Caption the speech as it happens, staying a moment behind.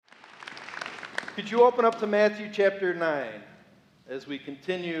Could you open up to Matthew chapter 9 as we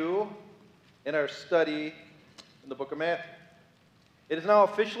continue in our study in the book of Matthew? It is now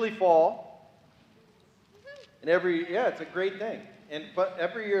officially fall, and it's a great thing. But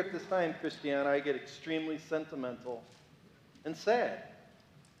every year at this time, Christiana, I get extremely sentimental and sad.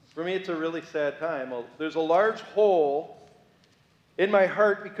 For me, it's a really sad time. There's a large hole in my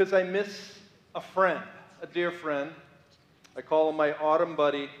heart because I miss a friend, a dear friend. I call him my autumn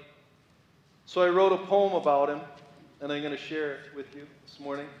buddy. So I wrote a poem about him, and I'm going to share it with you this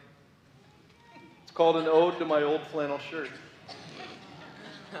morning. It's called An Ode to My Old Flannel Shirt.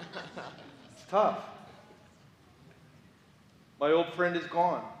 It's tough. My old friend is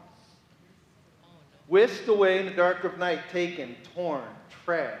gone. Whisked away in the dark of night, taken, torn,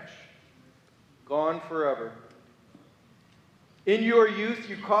 trash, gone forever. In your youth,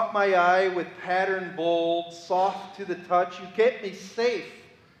 you caught my eye with pattern bold, soft to the touch. You kept me safe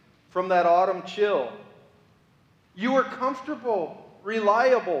from that autumn chill. You were comfortable,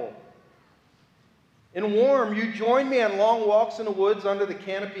 reliable, and warm. You joined me on long walks in the woods under the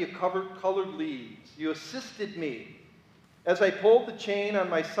canopy of colored leaves. You assisted me as I pulled the chain on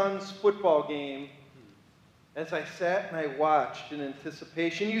my son's football game. As I sat and I watched in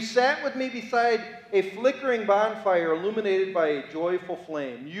anticipation, you sat with me beside a flickering bonfire illuminated by a joyful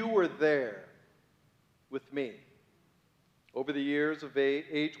flame. You were there with me. Over the years of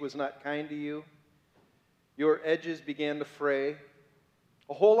age was not kind to you. Your edges began to fray.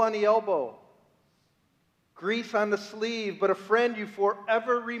 A hole on the elbow, grease on the sleeve, but a friend you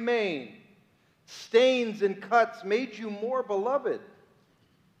forever remain. Stains and cuts made you more beloved.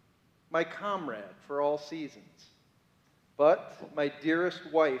 My comrade for all seasons. But my dearest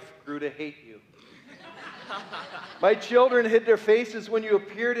wife grew to hate you. My children hid their faces when you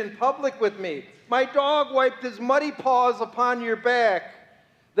appeared in public with me. My dog wiped his muddy paws upon your back.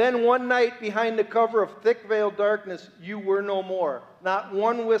 Then one night, behind the cover of thick-veiled darkness, you were no more. Not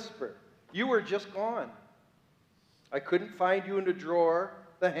one whisper. You were just gone. I couldn't find you in the drawer,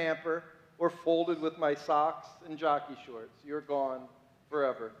 the hamper, or folded with my socks and jockey shorts. You're gone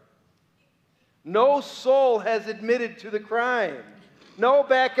forever. No soul has admitted to the crime. No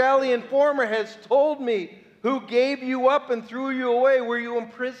back alley informer has told me who gave you up and threw you away. Were you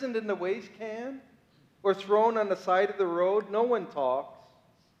imprisoned in the waste can or thrown on the side of the road? No one talks.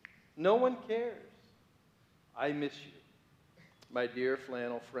 No one cares. I miss you, my dear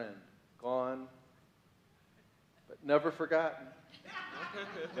flannel friend. Gone, but never forgotten.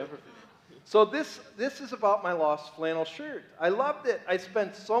 Never forgotten. So this is about my lost flannel shirt. I loved it. I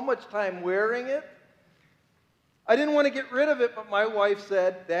spent so much time wearing it. I didn't want to get rid of it, but my wife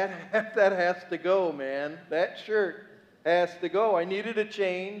said, that has to go, man. That shirt has to go. I needed a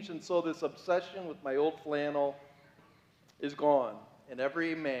change, and so this obsession with my old flannel is gone. And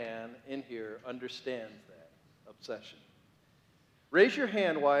every man in here understands that obsession. Raise your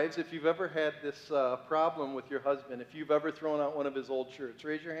hand, wives, if you've ever had this problem with your husband, if you've ever thrown out one of his old shirts.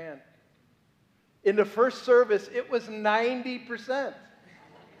 Raise your hand. In the first service, it was 90%.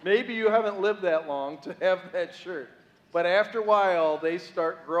 Maybe you haven't lived that long to have that shirt. But after a while, they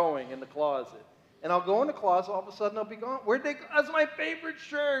start growing in the closet. And I'll go in the closet, all of a sudden they'll be gone. Where'd they go? That's my favorite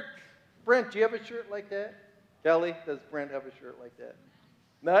shirt. Brent, do you have a shirt like that? Kelly, does Brent have a shirt like that?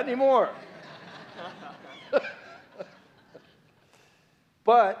 Not anymore.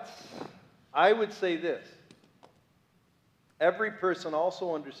 But I would say this. Every person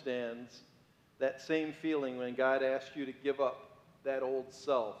also understands that same feeling when God asked you to give up that old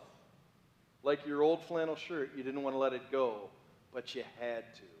self. Like your old flannel shirt, you didn't want to let it go, but you had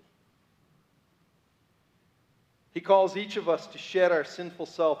to. He calls each of us to shed our sinful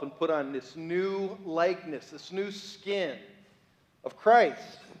self and put on this new likeness, this new skin of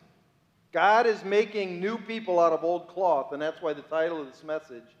Christ. God is making new people out of old cloth, and that's why the title of this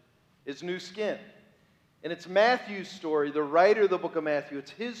message is New Skin. And it's Matthew's story, the writer of the book of Matthew.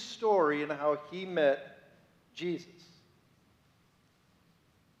 It's his story and how he met Jesus.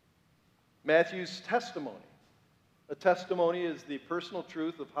 Matthew's testimony. A testimony is the personal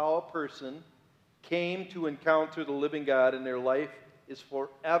truth of how a person came to encounter the living God and their life is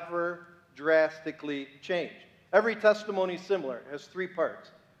forever drastically changed. Every testimony is similar. It has three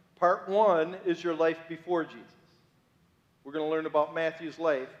parts. Part one is your life before Jesus. We're going to learn about Matthew's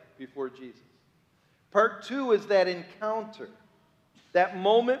life before Jesus. Part two is that encounter, that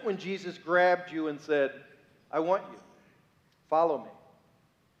moment when Jesus grabbed you and said, I want you, follow me.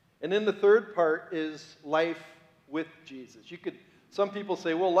 And then the third part is life with Jesus. Some people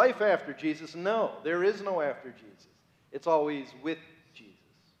say, well, life after Jesus. No, there is no after Jesus. It's always with Jesus.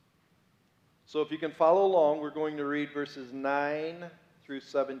 So if you can follow along, we're going to read verses 9 through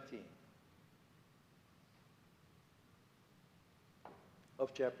 17.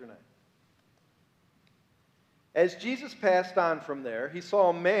 of chapter 9. As Jesus passed on from there, he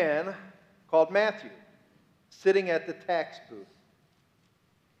saw a man called Matthew sitting at the tax booth.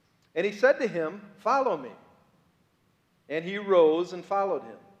 And he said to him, "Follow me." And he rose and followed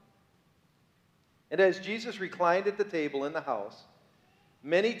him. And as Jesus reclined at the table in the house,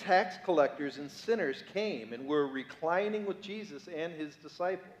 many tax collectors and sinners came and were reclining with Jesus and his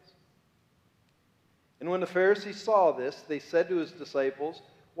disciples. And when the Pharisees saw this, they said to his disciples,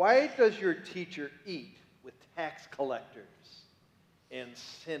 "Why does your teacher eat with tax collectors and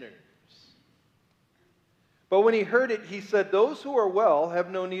sinners?" But when he heard it, he said, "Those who are well have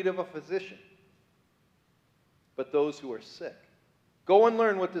no need of a physician, but those who are sick. Go and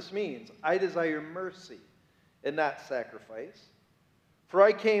learn what this means. I desire mercy and not sacrifice. For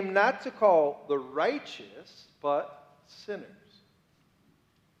I came not to call the righteous, but sinners."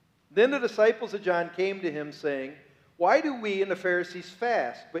 Then the disciples of John came to him, saying, "Why do we and the Pharisees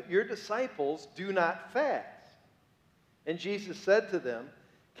fast, but your disciples do not fast?" And Jesus said to them,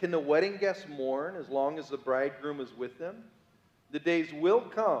 "Can the wedding guests mourn as long as the bridegroom is with them? The days will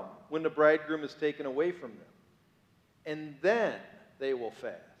come when the bridegroom is taken away from them, and then they will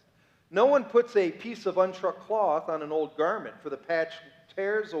fast. No one puts a piece of unshrunk cloth on an old garment, for the patch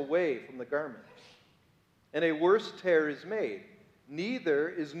tears away from the garment, and a worse tear is made. Neither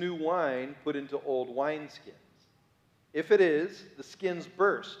is new wine put into old wineskins. If it is, the skins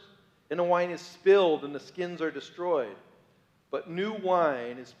burst, and the wine is spilled, and the skins are destroyed. But new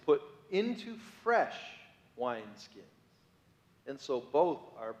wine is put into fresh wineskins, and so both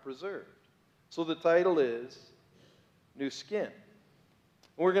are preserved." So the title is New Skin.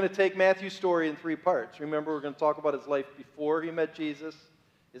 We're going to take Matthew's story in 3 parts. Remember, we're going to talk about his life before he met Jesus,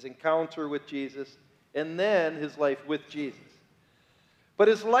 his encounter with Jesus, and then his life with Jesus. But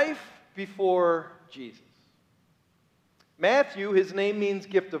his life before Jesus. Matthew, his name means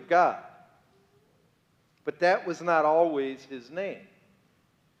gift of God. But that was not always his name.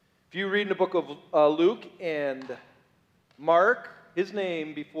 If you read in the book of Luke and Mark, his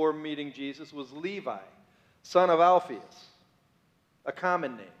name before meeting Jesus was Levi, son of Alphaeus, a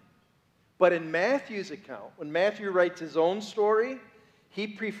common name. But in Matthew's account, when Matthew writes his own story, he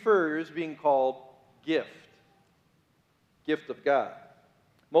prefers being called gift of God.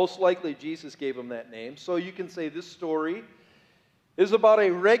 Most likely Jesus gave him that name. So you can say this story is about a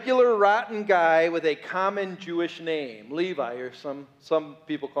regular rotten guy with a common Jewish name, Levi, or some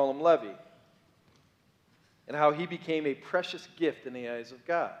people call him Levi, and how he became a precious gift in the eyes of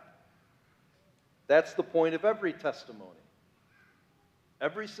God. That's the point of every testimony.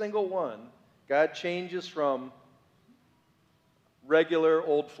 Every single one, God changes from regular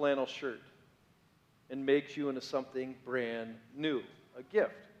old flannel shirt and makes you into something brand new, a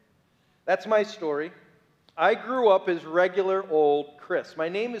gift. That's my story. I grew up as regular old Chris. My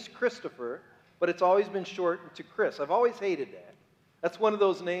name is Christopher, but it's always been shortened to Chris. I've always hated that. That's one of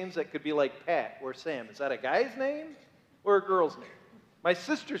those names that could be like Pat or Sam. Is that a guy's name or a girl's name? My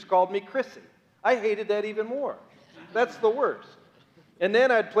sisters called me Chrissy. I hated that even more. That's the worst. And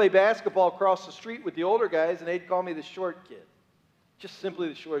then I'd play basketball across the street with the older guys, and they'd call me the short kid. Just simply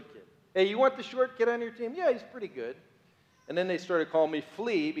the short kid. "Hey, you want the short kid on your team?" "Yeah, he's pretty good." And then they started calling me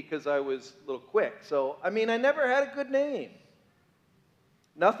Flea because I was a little quick. So, I never had a good name.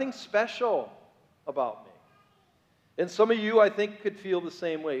 Nothing special about me. And some of you, I think, could feel the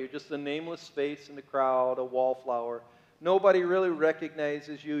same way. You're just a nameless face in the crowd, a wallflower. Nobody really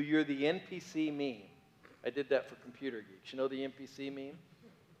recognizes you. You're the NPC meme. I did that for Computer Geeks. You know the NPC meme?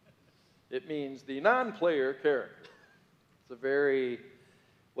 It means the non-player character. It's a very,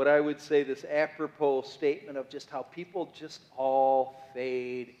 what I would say, this apropos statement of just how people just all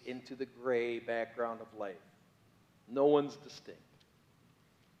fade into the gray background of life. No one's distinct.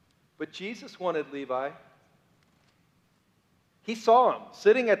 But Jesus wanted Levi. He saw him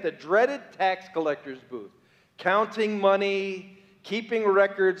sitting at the dreaded tax collector's booth, counting money, keeping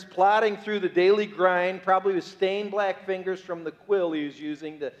records, plodding through the daily grind, probably with stained black fingers from the quill he was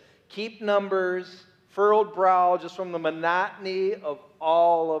using to keep numbers, furrowed brow just from the monotony of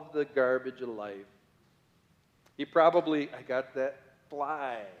all of the garbage of life. He probably, I got that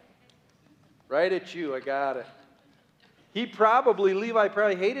fly. Right at you, I got it. Levi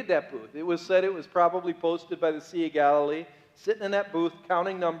probably hated that booth. It was said it was probably posted by the Sea of Galilee, sitting in that booth,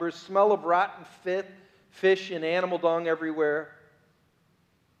 counting numbers, smell of rotten fish and animal dung everywhere.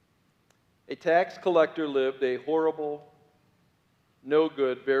 A tax collector lived a horrible, no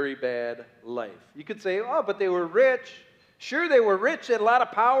good, very bad life. You could say, "Oh, but they were rich." Sure, they were rich. They had a lot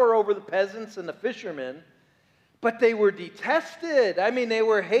of power over the peasants and the fishermen, but they were detested. They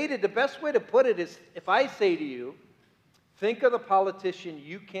were hated. The best way to put it is if I say to you, Think of the politician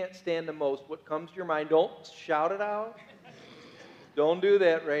you can't stand the most. What comes to your mind? Don't shout it out. Don't do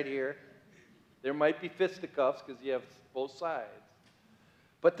that right here. There might be fisticuffs because you have both sides.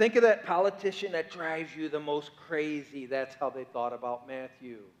 But think of that politician that drives you the most crazy. That's how they thought about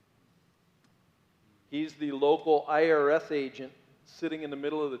Matthew. He's the local IRS agent sitting in the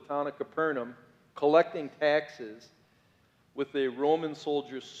middle of the town of Capernaum, collecting taxes with a Roman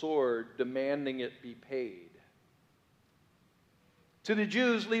soldier's sword, demanding it be paid. To the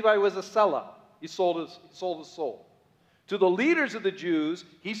Jews, Levi was a sellout. He sold his soul. To the leaders of the Jews,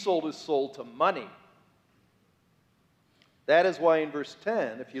 he sold his soul to money. That is why in verse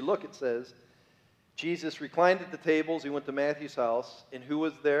 10, if you look, it says, Jesus reclined at the tables. He went to Matthew's house. And who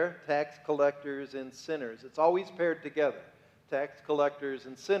was there? Tax collectors and sinners. It's always paired together. Tax collectors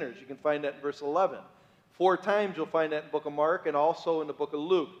and sinners. You can find that in verse 11. 4 times you'll find that in the book of Mark and also in the book of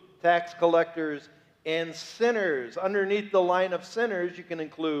Luke. Tax collectors and sinners. Underneath the line of sinners, you can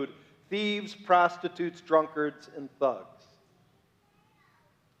include thieves, prostitutes, drunkards, and thugs.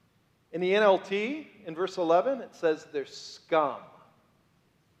 In the NLT, in verse 11, it says they're scum.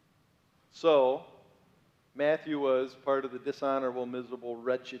 So, Matthew was part of the dishonorable, miserable,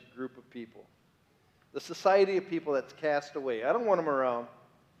 wretched group of people. The society of people that's cast away. I don't want them around.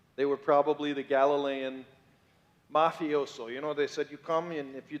 They were probably the Galilean mafioso. You know, they said, you come,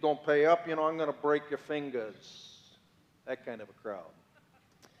 and if you don't pay up, I'm going to break your fingers. That kind of a crowd.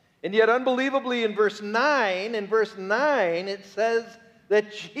 And yet, unbelievably, in verse 9, it says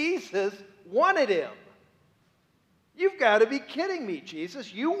that Jesus wanted him. You've got to be kidding me,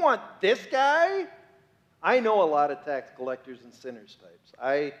 Jesus. You want this guy? I know a lot of tax collectors and sinners types.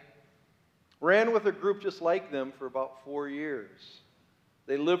 I ran with a group just like them for about 4 years.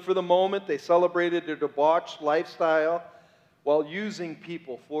 They lived for the moment. They celebrated their debauched lifestyle while using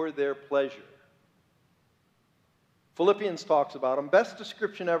people for their pleasure. Philippians talks about them. Best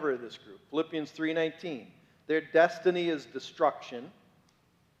description ever of this group. Philippians 3:19. Their destiny is destruction.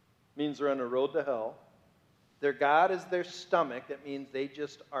 Means they're on the road to hell. Their God is their stomach. That means they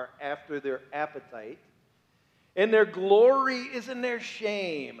just are after their appetite. And their glory is in their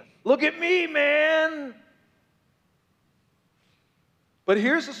shame. Look at me, man! But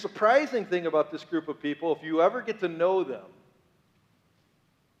here's the surprising thing about this group of people. If you ever get to know them,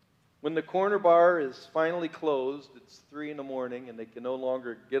 when the corner bar is finally closed, it's 3 a.m, and they can no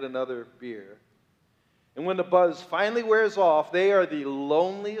longer get another beer. And when the buzz finally wears off, they are the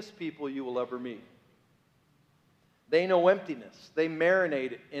loneliest people you will ever meet. They know emptiness. They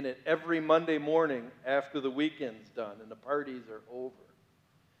marinate in it every Monday morning after the weekend's done and the parties are over.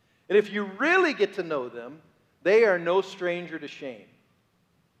 And if you really get to know them, they are no stranger to shame.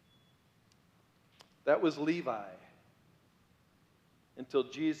 That was Levi until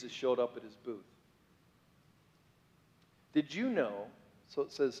Jesus showed up at his booth. Did you know, so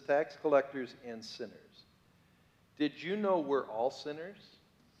it says tax collectors and sinners. Did you know we're all sinners?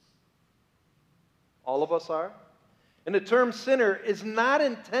 All of us are? And the term sinner is not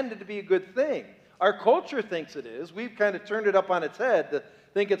intended to be a good thing. Our culture thinks it is. We've kind of turned it up on its head to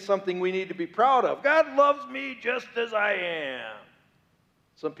think it's something we need to be proud of. God loves me just as I am.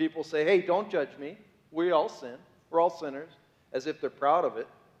 Some people say, hey, don't judge me. We all sin. We're all sinners, as if they're proud of it.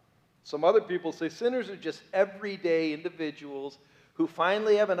 Some other people say sinners are just everyday individuals who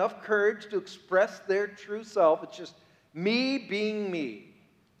finally have enough courage to express their true self. It's just me being me.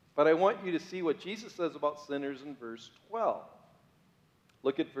 But I want you to see what Jesus says about sinners in verse 12.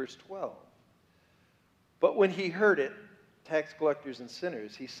 Look at verse 12. But when he heard it, tax collectors and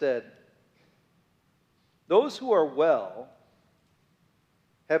sinners, he said, those who are well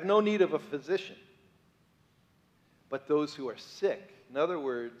have no need of a physician, but those who are sick. In other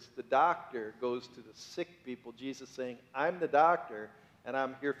words, the doctor goes to the sick people. Jesus saying, I'm the doctor, and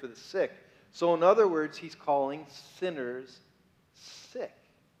I'm here for the sick. So in other words, he's calling sinners sick.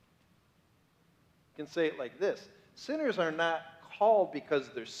 You can say it like this. Sinners are not called because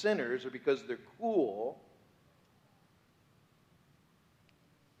they're sinners or because they're cool.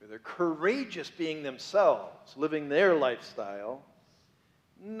 Or they're courageous being themselves, living their lifestyle.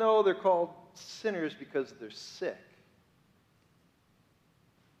 No, they're called sinners because they're sick.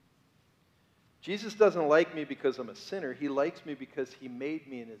 Jesus doesn't like me because I'm a sinner. He likes me because he made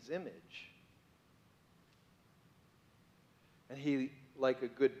me in his image. And he, like a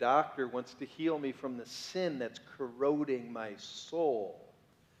good doctor, wants to heal me from the sin that's corroding my soul.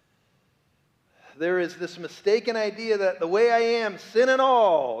 There is this mistaken idea that the way I am, sin and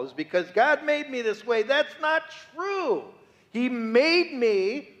all, is because God made me this way. That's not true. He made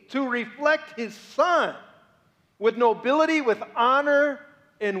me to reflect his Son with nobility, with honor,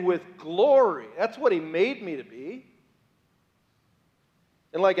 and with glory. That's what he made me to be.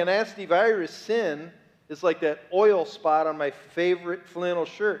 And like a nasty virus, sin is like that oil spot on my favorite flannel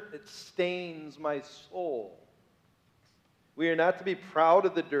shirt. It stains my soul. We are not to be proud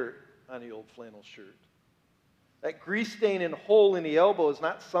of the dirt on the old flannel shirt. That grease stain and hole in the elbow is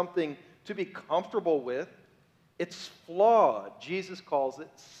not something to be comfortable with. It's flawed. Jesus calls it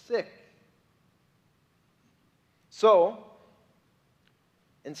sick. So,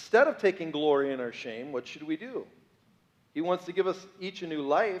 instead of taking glory in our shame, what should we do? He wants to give us each a new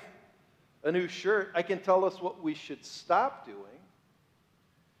life, a new shirt. I can tell us what we should stop doing.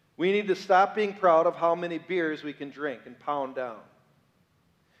 We need to stop being proud of how many beers we can drink and pound down.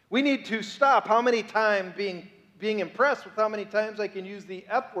 We need to stop how many times being impressed with how many times I can use the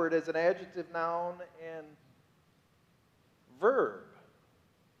F word as an adjective, noun, and verb.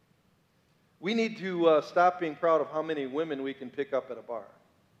 We need to stop being proud of how many women we can pick up at a bar.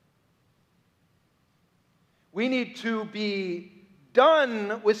 We need to be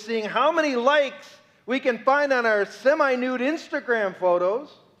done with seeing how many likes we can find on our semi-nude Instagram photos.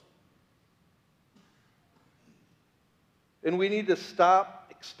 And we need to stop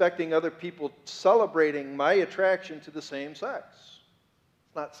expecting other people celebrating my attraction to the same sex.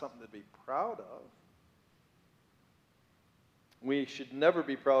 It's not something to be proud of. We should never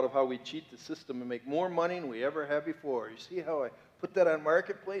be proud of how we cheat the system and make more money than we ever have before. You see how I put that on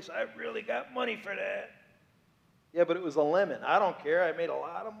Marketplace? I really got money for that. Yeah, but it was a lemon. I don't care. I made a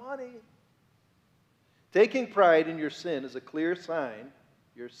lot of money. Taking pride in your sin is a clear sign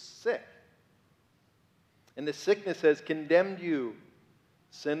you're sick. And the sickness has condemned you,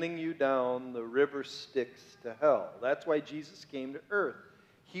 sending you down the river Styx to hell. That's why Jesus came to earth.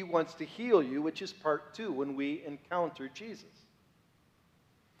 He wants to heal you, which is part 2 when we encounter Jesus.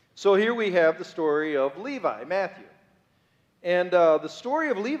 So here we have the story of Levi, Matthew. And the story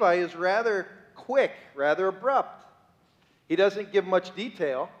of Levi is rather quick, rather abrupt. He doesn't give much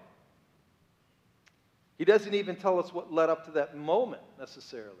detail. He doesn't even tell us what led up to that moment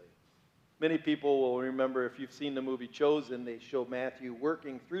necessarily. Many people will remember, if you've seen the movie Chosen, they show Matthew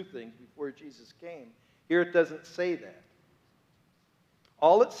working through things before Jesus came. Here it doesn't say that.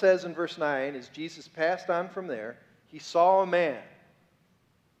 All it says in verse 9 is Jesus passed on from there. He saw a man.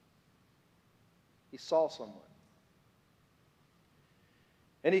 He saw someone.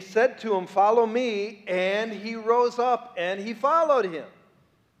 And he said to him, "Follow me." And he rose up and he followed him.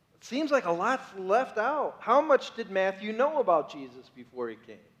 It seems like a lot's left out. How much did Matthew know about Jesus before he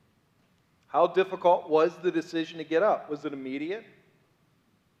came? How difficult was the decision to get up? Was it immediate?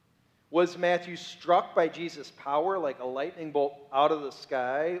 Was Matthew struck by Jesus' power like a lightning bolt out of the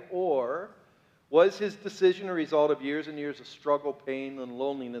sky? Or was his decision a result of years and years of struggle, pain, and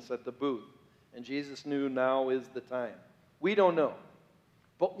loneliness at the booth? And Jesus knew now is the time. We don't know.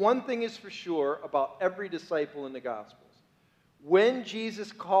 But one thing is for sure about every disciple in the Gospels. When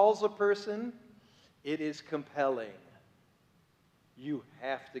Jesus calls a person, it is compelling. You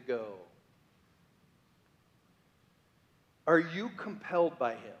have to go. Are you compelled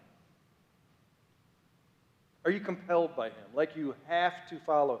by him? Are you compelled by him? Like you have to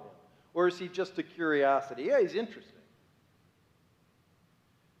follow him? Or is he just a curiosity? Yeah, he's interesting.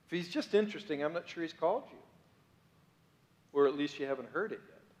 If he's just interesting, I'm not sure he's called you. Or at least you haven't heard it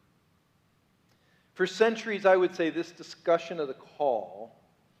yet. For centuries, I would say this discussion of the call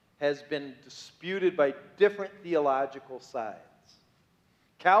has been disputed by different theological sides.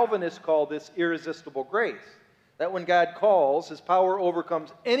 Calvinists call this irresistible grace. That when God calls, his power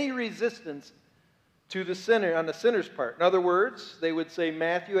overcomes any resistance to the sinner on the sinner's part. In other words, they would say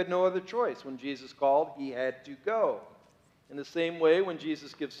Matthew had no other choice. When Jesus called, he had to go. In the same way, when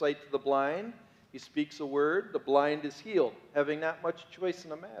Jesus gives sight to the blind, he speaks a word, the blind is healed, having not much choice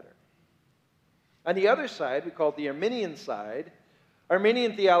in the matter. On the other side, we call it the Arminian side.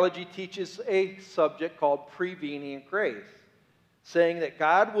 Arminian theology teaches a subject called prevenient grace, saying that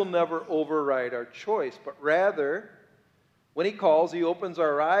God will never override our choice, but rather, when he calls, he opens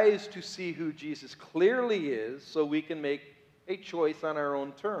our eyes to see who Jesus clearly is so we can make a choice on our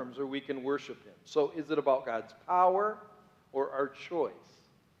own terms or we can worship him. So is it about God's power or our choice?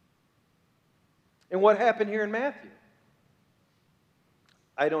 And what happened here in Matthew?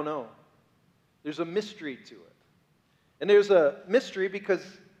 I don't know. There's a mystery to it. And there's a mystery because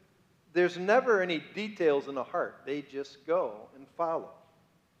there's never any details in the heart. They just go and follow.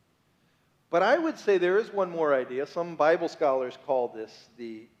 But I would say there is one more idea. Some Bible scholars call this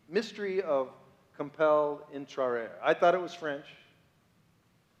the mystery of compelled intrare. I thought it was French.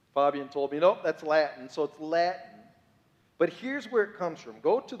 Fabian told me, nope, that's Latin. So it's Latin. But here's where it comes from.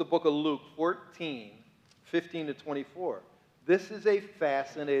 Go to the book of Luke 14, 15 to 24. This is a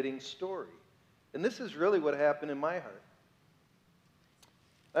fascinating story. And this is really what happened in my heart.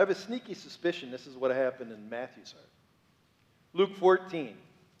 I have a sneaky suspicion this is what happened in Matthew's heart. Luke 14,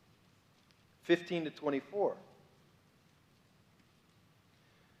 15 to 24.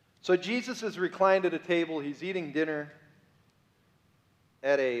 So Jesus is reclined at a table. He's eating dinner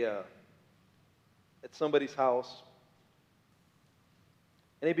at somebody's house.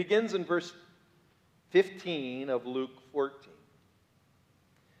 And he begins in verse 15 of Luke 14.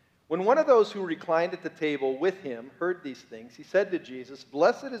 When one of those who reclined at the table with him heard these things, he said to Jesus,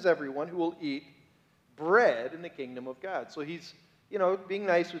 "Blessed is everyone who will eat bread in the kingdom of God." So he's, being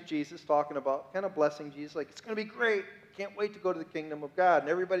nice with Jesus, talking about, kind of blessing Jesus, like, it's going to be great. I can't wait to go to the kingdom of God,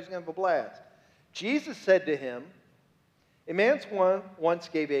 and everybody's going to have a blast. Jesus said to him, "A man once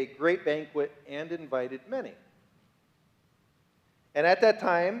gave a great banquet and invited many. And at that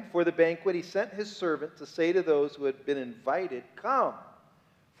time, for the banquet, he sent his servant to say to those who had been invited, 'Come,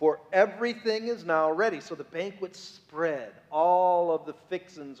 for everything is now ready.'" So the banquet's spread. All of the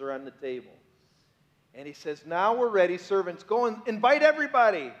fixings are on the table. And he says, "Now we're ready. Servants, go and invite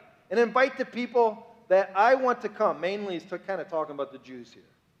everybody. And invite the people that I want to come." Mainly he's kind of talking about the Jews here.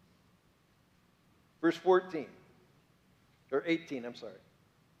 Verse 14. Or 18, I'm sorry.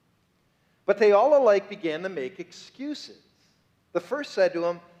 But they all alike began to make excuses. The first said to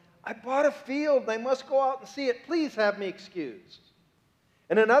him, "I bought a field and I must go out and see it. Please have me excused."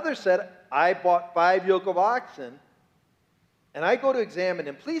 And another said, "I bought 5 yoke of oxen and I go to examine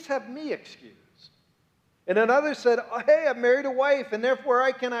them. Please have me excused." And another said, "Hey, I've married a wife and therefore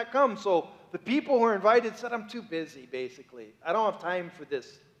I cannot come." So the people who are invited said, "I'm too busy, basically. I don't have time for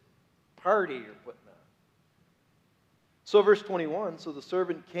this party you're putting on." So verse 21, so the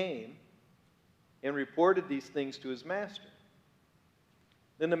servant came and reported these things to his master.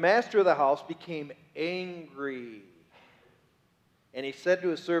 Then the master of the house became angry. And he said to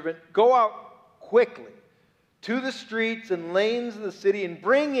his servant, "Go out quickly to the streets and lanes of the city and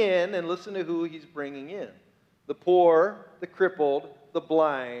bring in," and listen to who he's bringing in, "the poor, the crippled, the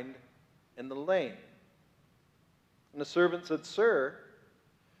blind, and the lame." And the servant said, "Sir,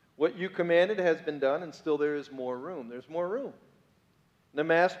 what you commanded has been done, and still there is more room." There's more room. And the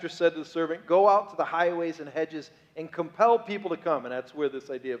master said to the servant, "Go out to the highways and hedges and compel people to come." And that's where this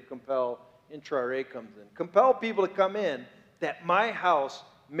idea of compel, intrare, comes in. Compel people to come in, that my house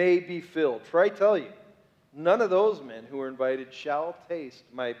may be filled. For I tell you, none of those men who are invited shall taste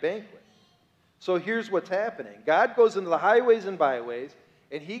my banquet. So here's what's happening. God goes into the highways and byways,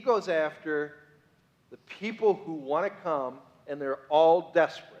 and he goes after the people who want to come, and they're all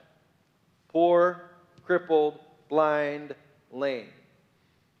desperate. Poor, crippled, blind, lame.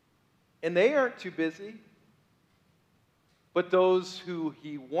 And they aren't too busy. But those who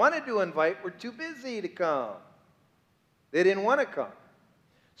he wanted to invite were too busy to come. They didn't want to come.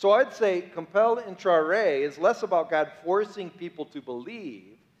 So I'd say compel intrare is less about God forcing people to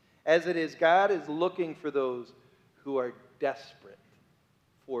believe as it is God is looking for those who are desperate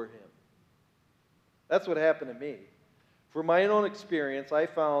for him. That's what happened to me. From my own experience, I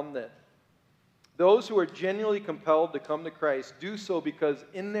found that those who are genuinely compelled to come to Christ do so because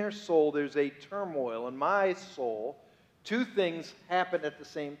in their soul there's a turmoil. In my soul, 2 things happened at the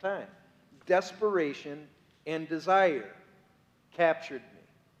same time. Desperation and desire captured me.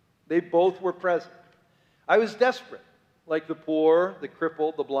 They both were present. I was desperate, like the poor, the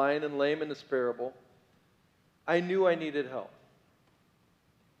crippled, the blind, and lame in this parable. I knew I needed help.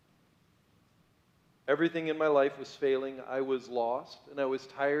 Everything in my life was failing. I was lost, and I was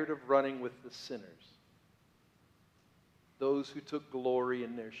tired of running with the sinners, those who took glory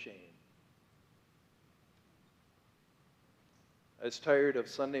in their shame. I was tired of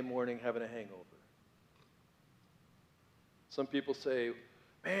Sunday morning having a hangover. Some people say,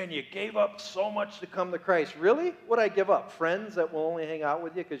 "Man, you gave up so much to come to Christ." Really? What'd I give up? Friends that will only hang out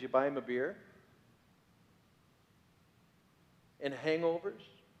with you because you buy them a beer? And hangovers?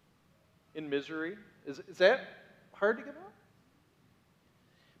 In misery? Is that hard to give up?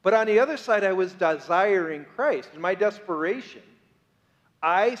 But on the other side, I was desiring Christ. In my desperation,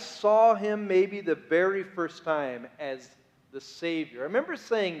 I saw him maybe the very first time as the Savior. I remember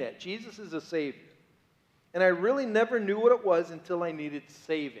saying that. Jesus is a Savior. And I really never knew what it was until I needed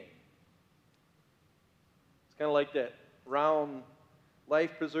saving. It's kind of like that round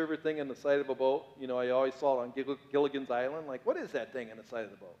life preserver thing on the side of a boat. I always saw it on Gilligan's Island. Like, what is that thing on the side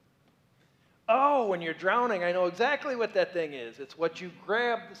of the boat? Oh, when you're drowning, I know exactly what that thing is. It's what you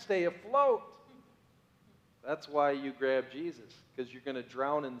grab to stay afloat. That's why you grab Jesus, because you're going to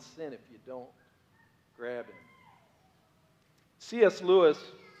drown in sin if you don't grab him. C.S. Lewis,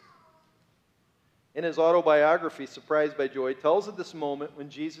 in his autobiography, Surprised by Joy, tells of this moment when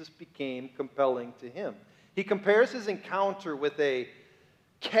Jesus became compelling to him. He compares his encounter with a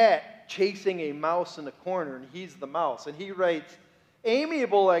cat chasing a mouse in a corner, and he's the mouse. And he writes,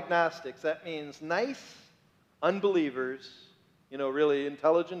 amiable agnostics, that means nice unbelievers, really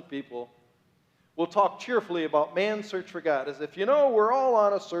intelligent people, will talk cheerfully about man's search for God, as if, we're all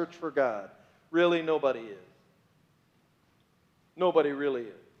on a search for God. Really, nobody is. Nobody really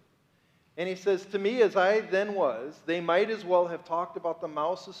is. And he says, to me, as I then was, they might as well have talked about the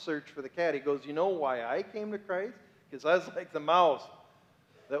mouse's search for the cat. He goes, you know why I came to Christ? Because I was like the mouse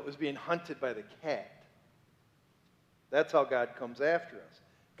that was being hunted by the cat. That's how God comes after us.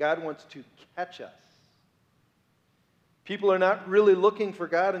 God wants to catch us. People are not really looking for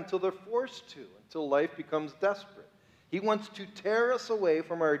God until they're forced to, until life becomes desperate. He wants to tear us away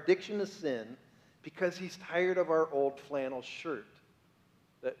from our addiction to sin because he's tired of our old flannel shirt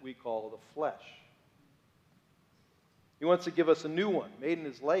that we call the flesh. He wants to give us a new one, made in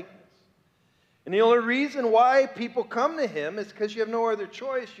his likeness. And the only reason why people come to him is because you have no other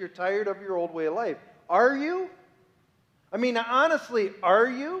choice. You're tired of your old way of life. Are you? I mean, honestly, are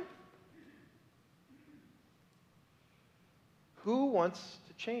you? Who wants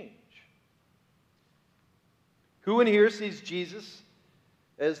to change? Who in here sees Jesus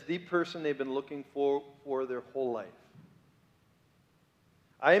as the person they've been looking for their whole life?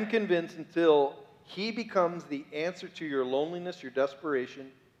 I am convinced until he becomes the answer to your loneliness, your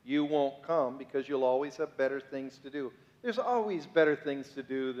desperation, you won't come because you'll always have better things to do. There's always better things to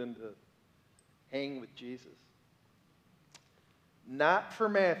do than to hang with Jesus. Not for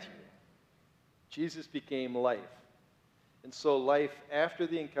Matthew. Jesus became life. And so life after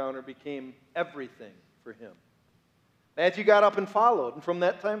the encounter became everything for him. Matthew got up and followed. And from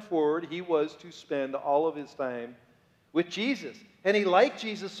that time forward, he was to spend all of his time with Jesus. And he liked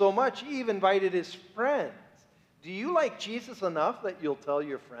Jesus so much, he even invited his friends. Do you like Jesus enough that you'll tell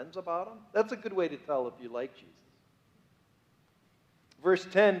your friends about him? That's a good way to tell if you like Jesus. Verse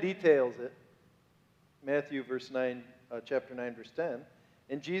 10 details it. Matthew chapter 9, verse 10.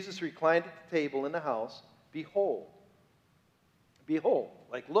 And Jesus reclined at the table in the house. Behold,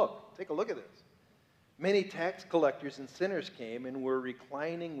 like look, take a look at this. Many tax collectors and sinners came and were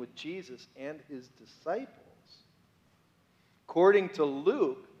reclining with Jesus and his disciples. According to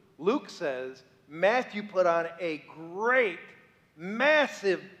Luke, Luke says Matthew put on a great,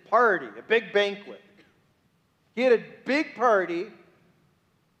 massive party, a big banquet. He had a big party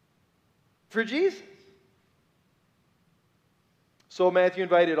for Jesus. So Matthew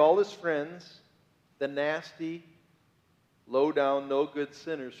invited all his friends, the nasty, low-down, no-good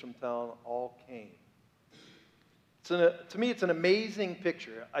sinners from town all came. To me, it's an amazing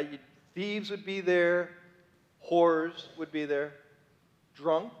picture. Thieves would be there. Whores would be there.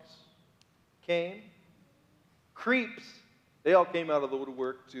 Drunks came. Creeps, they all came out of the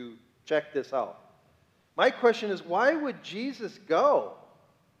woodwork to check this out. My question is, why would Jesus go?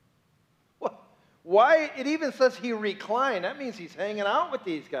 Why? It even says he reclined. That means he's hanging out with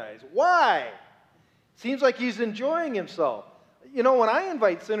these guys. Why? Seems like he's enjoying himself. When I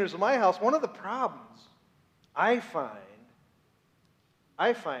invite sinners to my house, one of the problems I find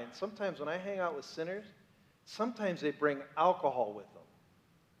sometimes when I hang out with sinners, sometimes they bring alcohol with them.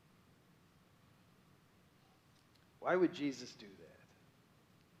 Why would Jesus do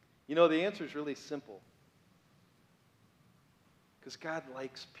that? The answer is really simple. Because God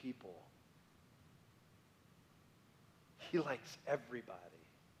likes people. He likes everybody.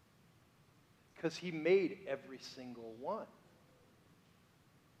 Because he made every single one.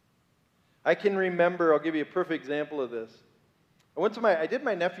 I can remember, I'll give you a perfect example of this. I did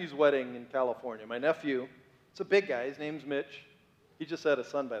my nephew's wedding in California. My nephew, it's a big guy, his name's Mitch. He just had a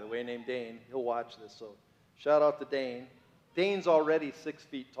son, by the way, named Dane. He'll watch this, so shout out to Dane. Dane's already 6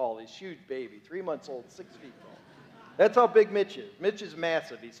 feet tall. He's a huge baby, 3 months old, 6 feet tall. That's how big Mitch is. Mitch is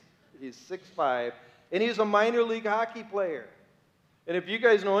massive. He's 6'5", and he's a minor league hockey player. And if you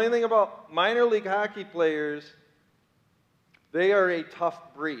guys know anything about minor league hockey players, they are a tough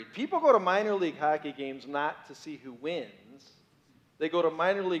breed. People go to minor league hockey games not to see who wins. They go to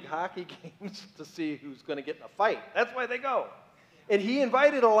minor league hockey games to see who's going to get in a fight. That's why they go. And he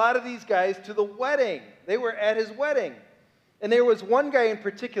invited a lot of these guys to the wedding. They were at his wedding. And there was one guy in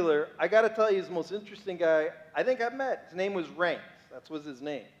particular, I got to tell you, he's the most interesting guy I think I've met. His name was Ranks. That was his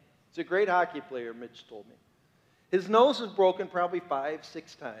name. He's a great hockey player, Mitch told me. His nose was broken probably 5,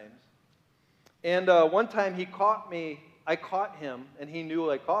 6 times. And one time he caught me. I caught him, and he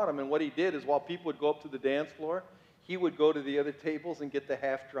knew I caught him. And what he did is while people would go up to the dance floor, he would go to the other tables and get the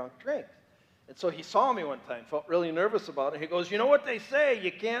half-drunk drinks. And so he saw me one time, felt really nervous about it. He goes, you know what they say,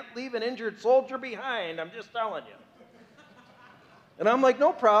 you can't leave an injured soldier behind. I'm just telling you. And I'm like,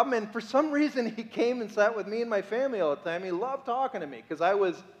 no problem. And for some reason, he came and sat with me and my family all the time. He loved talking to me because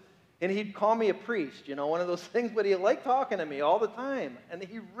and he'd call me a priest, one of those things, but he liked talking to me all the time. And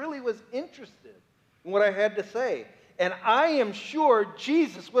he really was interested in what I had to say. And I am sure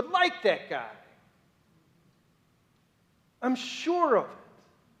Jesus would like that guy. I'm sure of it.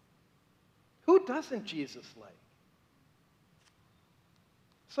 Who doesn't Jesus like?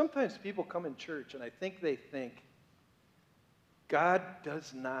 Sometimes people come in church and they think God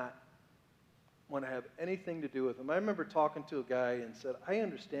does not want to have anything to do with them. I remember talking to a guy and said, I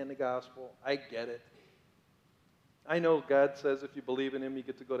understand the gospel. I get it. I know God says if you believe in him, you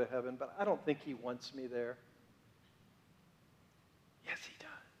get to go to heaven, but I don't think he wants me there. Yes, he does.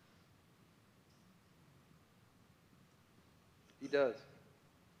 He does.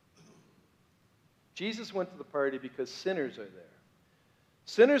 Jesus went to the party because sinners are there.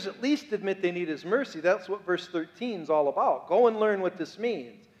 Sinners at least admit they need his mercy. That's what verse 13 is all about. Go and learn what this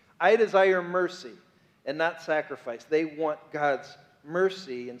means. I desire mercy and not sacrifice. They want God's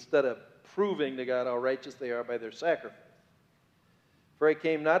mercy instead of proving to God how righteous they are by their sacrifice. For I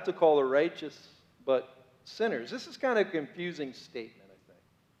came not to call the righteous, but sinners. This is kind of a confusing statement, I think.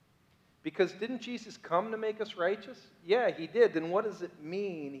 Because didn't Jesus come to make us righteous? Yeah, he did. Then what does it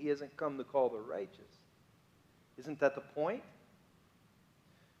mean he hasn't come to call the righteous? Isn't that the point?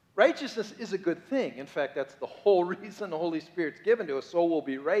 Righteousness is a good thing. In fact, that's the whole reason the Holy Spirit's given to us, so we'll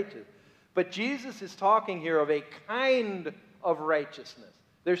be righteous. But Jesus is talking here of a kind of righteousness.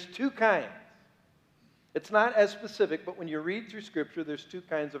 There's two kinds. It's not as specific, but when you read through Scripture, there's two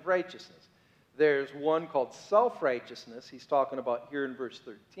kinds of righteousness. There's one called self-righteousness. He's talking about here in verse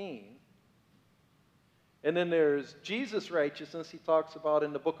 13. And then there's Jesus' righteousness. He talks about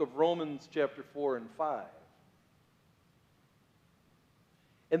in the book of Romans chapter 4 and 5.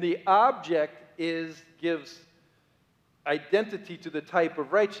 And the object gives identity to the type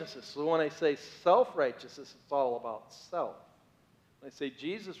of righteousness. So when I say self-righteousness, it's all about self. When I say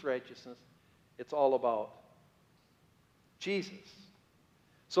Jesus' righteousness, it's all about Jesus.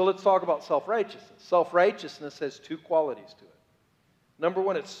 So let's talk about self-righteousness. Self-righteousness has two qualities to it. Number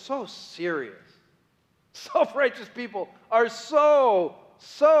one, it's so serious. Self-righteous people are so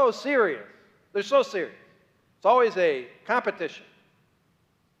serious. They're so serious. It's always a competition.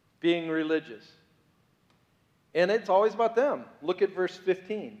 Being religious. And it's always about them. Look at verse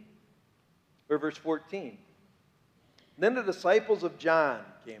 15, or verse 14. Then the disciples of John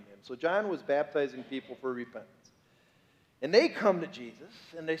came to him. So John was baptizing people for repentance. And they come to Jesus,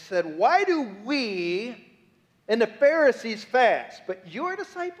 and they said, why do we and the Pharisees fast, but your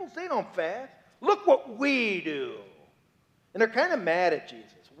disciples, they don't fast? Look what we do. And they're kind of mad at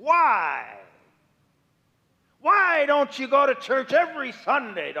Jesus. Why? Why don't you go to church every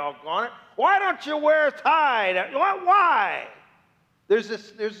Sunday, doggone it? Why don't you wear a tie? Why? There's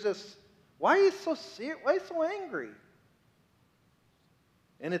this, why are you so serious? Why are you so angry?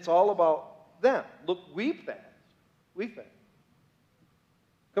 And it's all about them. Look, we fast. We fast.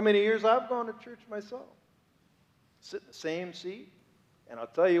 How many years I've gone to church myself? Sit in the same seat. And I'll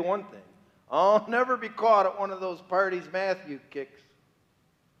tell you one thing. I'll never be caught at one of those parties Matthew kicks.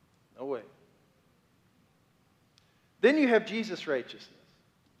 No way. Then you have Jesus' righteousness.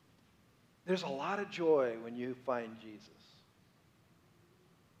 There's a lot of joy when you find Jesus.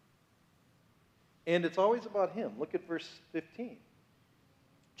 And it's always about him. Look at verse 15.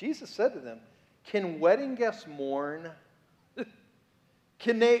 Jesus said to them, can wedding guests mourn?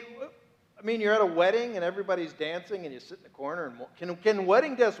 You're at a wedding and everybody's dancing and you sit in the corner and mourn. Can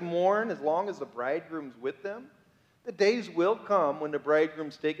wedding guests mourn as long as the bridegroom's with them? The days will come when the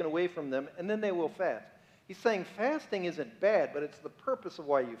bridegroom's taken away from them, and then they will fast. He's saying fasting isn't bad, but it's the purpose of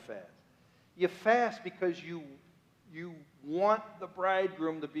why you fast. You fast because you want the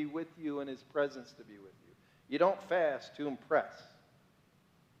bridegroom to be with you and his presence to be with you. You don't fast to impress.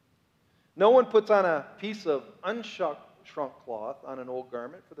 No one puts on a piece of unshrunk cloth on an old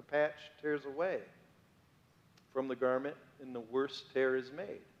garment, for the patch tears away from the garment, and the worse tear is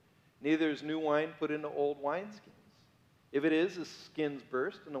made. Neither is new wine put into old wineskins. If it is, the skins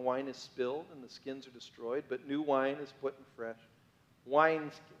burst, and the wine is spilled, and the skins are destroyed, but new wine is put in fresh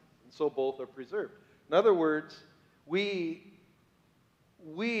wineskins, and so both are preserved. In other words, we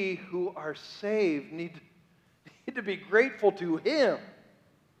who are saved need to be grateful to him.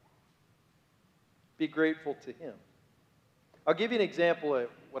 Be grateful to him. I'll give you an example of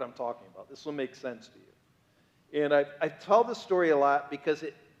what I'm talking about. This will make sense to you. And I tell this story a lot because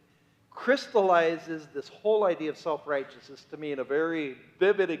it crystallizes this whole idea of self-righteousness to me in a very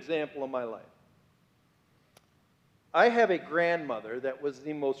vivid example of my life. I have a grandmother that was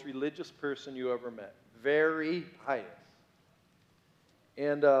the most religious person you ever met. Very pious.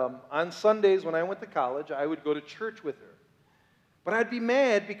 And on Sundays when I went to college, I would go to church with her. But I'd be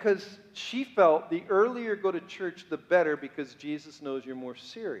mad because she felt the earlier you go to church, the better, because Jesus knows you're more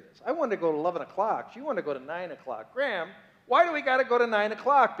serious. I wanted to go to 11 o'clock. She wanted to go to 9 o'clock. Graham, why do we got to go to 9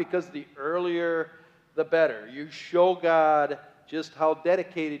 o'clock? Because the earlier, the better. You show God just how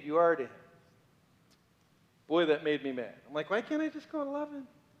dedicated you are to Him. Boy, that made me mad. I'm like, why can't I just go at 11?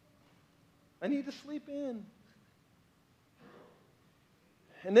 I need to sleep in.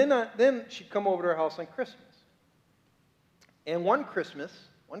 And then she'd come over to our house on Christmas. And one Christmas,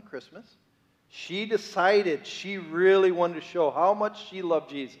 she decided she really wanted to show how much she loved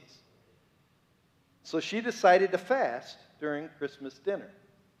Jesus. So she decided to fast during Christmas dinner.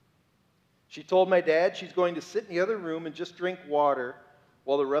 She told my dad she's going to sit in the other room and just drink water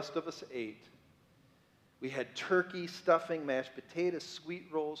while the rest of us ate. We had turkey, stuffing, mashed potatoes, sweet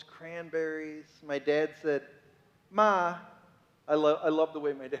rolls, cranberries. My dad said, Ma, I love the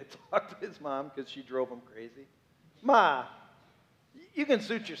way my dad talked to his mom because she drove him crazy. Ma, you can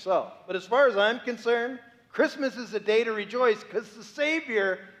suit yourself. But as far as I'm concerned, Christmas is a day to rejoice because the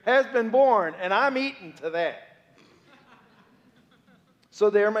Savior has been born, and I'm eating to that. So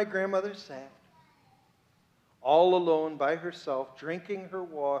there my grandmother sat, all alone by herself, drinking her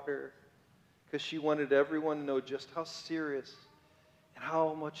water because she wanted everyone to know just how serious and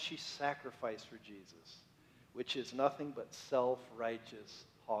how much she sacrificed for Jesus, which is nothing but self-righteous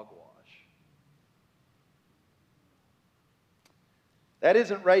hogwash. That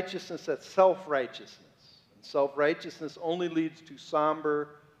isn't righteousness, that's self-righteousness. And self-righteousness only leads to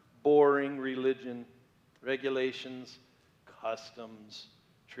somber, boring religion, regulations, customs,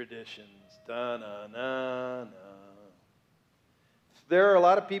 traditions. Da-na-na-na. There are a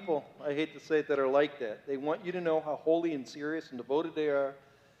lot of people, I hate to say it, that are like that. They want you to know how holy and serious and devoted they are,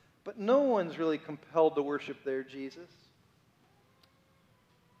 but no one's really compelled to worship their Jesus.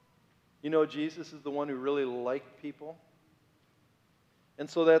 You know, Jesus is the one who really liked people. And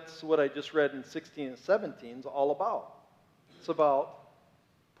so that's what I just read in 16 and 17 is all about. It's about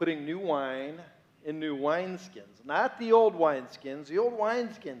putting new wine in new wineskins. Not the old wineskins. The old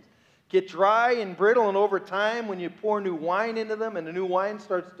wineskins get dry and brittle, and over time, when you pour new wine into them and the new wine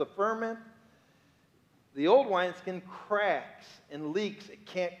starts to ferment, the old wineskin cracks and leaks. It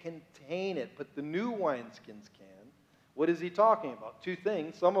can't contain it, but the new wineskins can. What is he talking about? Two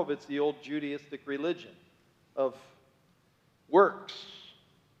things. Some of it's the old Judaistic religion of works.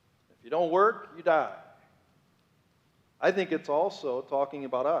 If you don't work, you die. I think it's also talking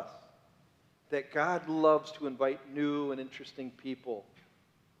about us, that God loves to invite new and interesting people,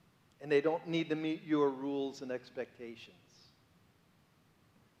 and they don't need to meet your rules and expectations.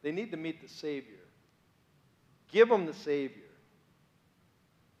 They need to meet the Savior. Give them the Savior.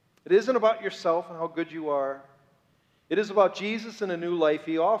 It isn't about yourself and how good you are. It is about Jesus and a new life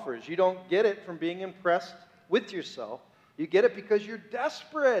He offers. You don't get it from being impressed with yourself. You get it because you're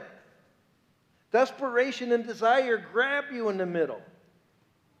desperate. Desperation and desire grab you in the middle.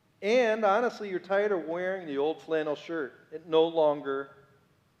 And honestly, you're tired of wearing the old flannel shirt. It no longer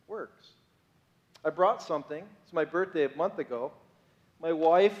works. I brought something. It's my birthday a month ago. My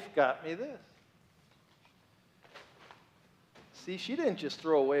wife got me this. See, she didn't just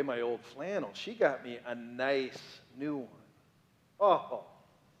throw away my old flannel. She got me a nice new one. Oh,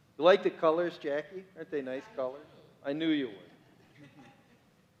 you like the colors, Jackie? Aren't they nice colors? I knew you would.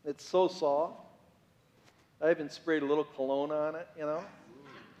 It's so soft. I even sprayed a little cologne on it, you know.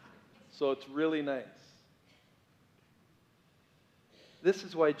 So it's really nice. This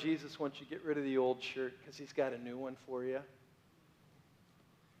is why Jesus wants you to get rid of the old shirt, because He's got a new one for you.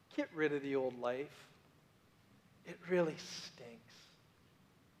 Get rid of the old life. It really stinks.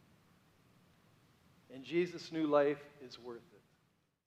 And Jesus' new life is worth it.